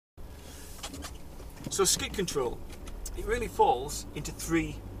So skid control, it really falls into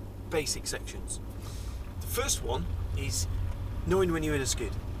three basic sections. The first one is knowing when you're in a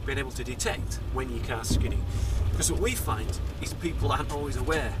skid, being able to detect when your car's skidding. Because what we find is people aren't always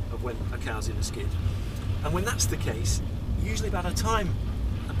aware of when a car's in a skid. And when that's the case, usually by the time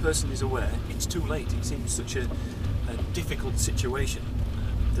a person is aware, it's too late. It seems such a difficult situation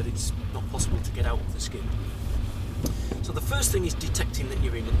that it's not possible to get out of the skid. So the first thing is detecting that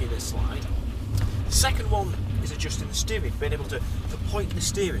you're in a slide. The second one is adjusting the steering, being able to point the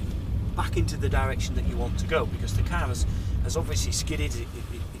steering back into the direction that you want to go, because the car has obviously skidded,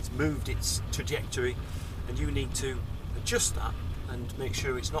 it's moved its trajectory, and you need to adjust that and make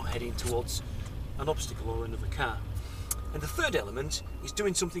sure it's not heading towards an obstacle or another car. And the third element is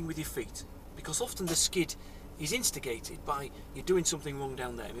doing something with your feet, because often the skid is instigated by you doing something wrong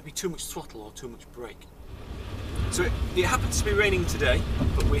down there, maybe too much throttle or too much brake. So it happens to be raining today,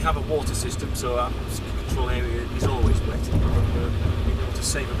 but we have a water system, so our skid control area is always wet. We're able to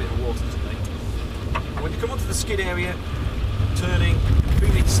save a bit of water today. And when you come onto the skid area, turning,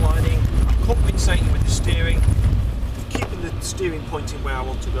 feeling it sliding, I'm compensating with the steering, keeping the steering pointing where I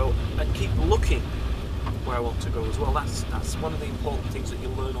want to go, and keep looking where I want to go as well. That's one of the important things that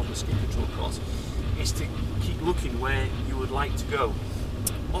you'll learn on the skid control course, is to keep looking where you would like to go.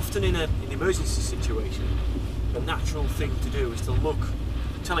 Often in an emergency situation, the natural thing to do is to look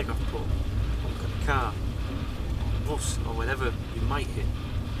at the telegraph pole, look at the car, bus, or whatever you might hit.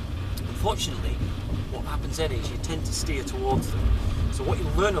 Unfortunately, what happens then is you tend to steer towards them. So what you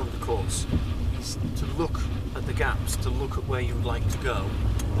learn on the course is to look at the gaps, to look at where you would like to go,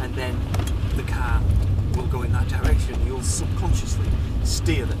 and then the car will go in that direction. You'll subconsciously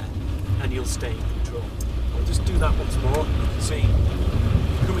steer there, and you'll stay in control. I'll just do that once more. You can see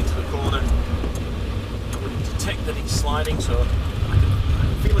you come into the corner, detect that it's sliding, so I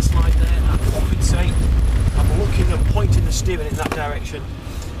can feel a slide there, I compensate, I'm looking and pointing the steering in that direction.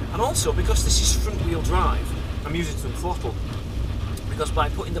 And also, because this is front wheel drive, I'm using some throttle, because by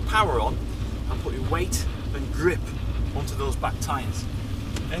putting the power on, I'm putting weight and grip onto those back tyres.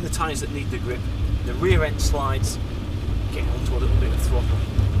 They're the tyres that need the grip. The rear end slides, get onto a little bit of throttle.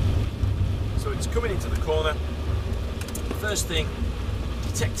 So it's coming into the corner. First thing,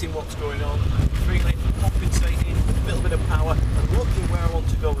 detecting what's going on, feeling, compensating, a little bit of power, and looking where I want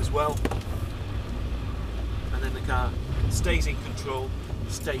to go as well. And then the car stays in control,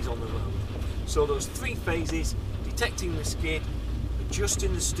 stays on the road. So those three phases: detecting the skid,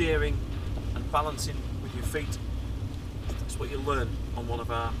 adjusting the steering, and balancing with your feet. That's what you'll learn on one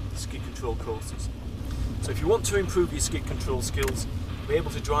of our skid control courses. So if you want to improve your skid control skills, be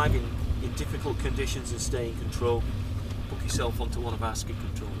able to drive in difficult conditions and stay in control, book yourself onto one of our skid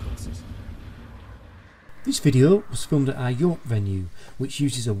control courses. This video was filmed at our York venue, which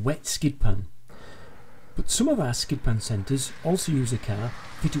uses a wet skid pan. But some of our skid pan centres also use a car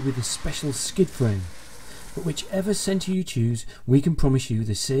fitted with a special skid frame. But whichever centre you choose, we can promise you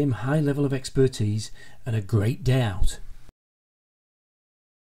the same high level of expertise and a great day out.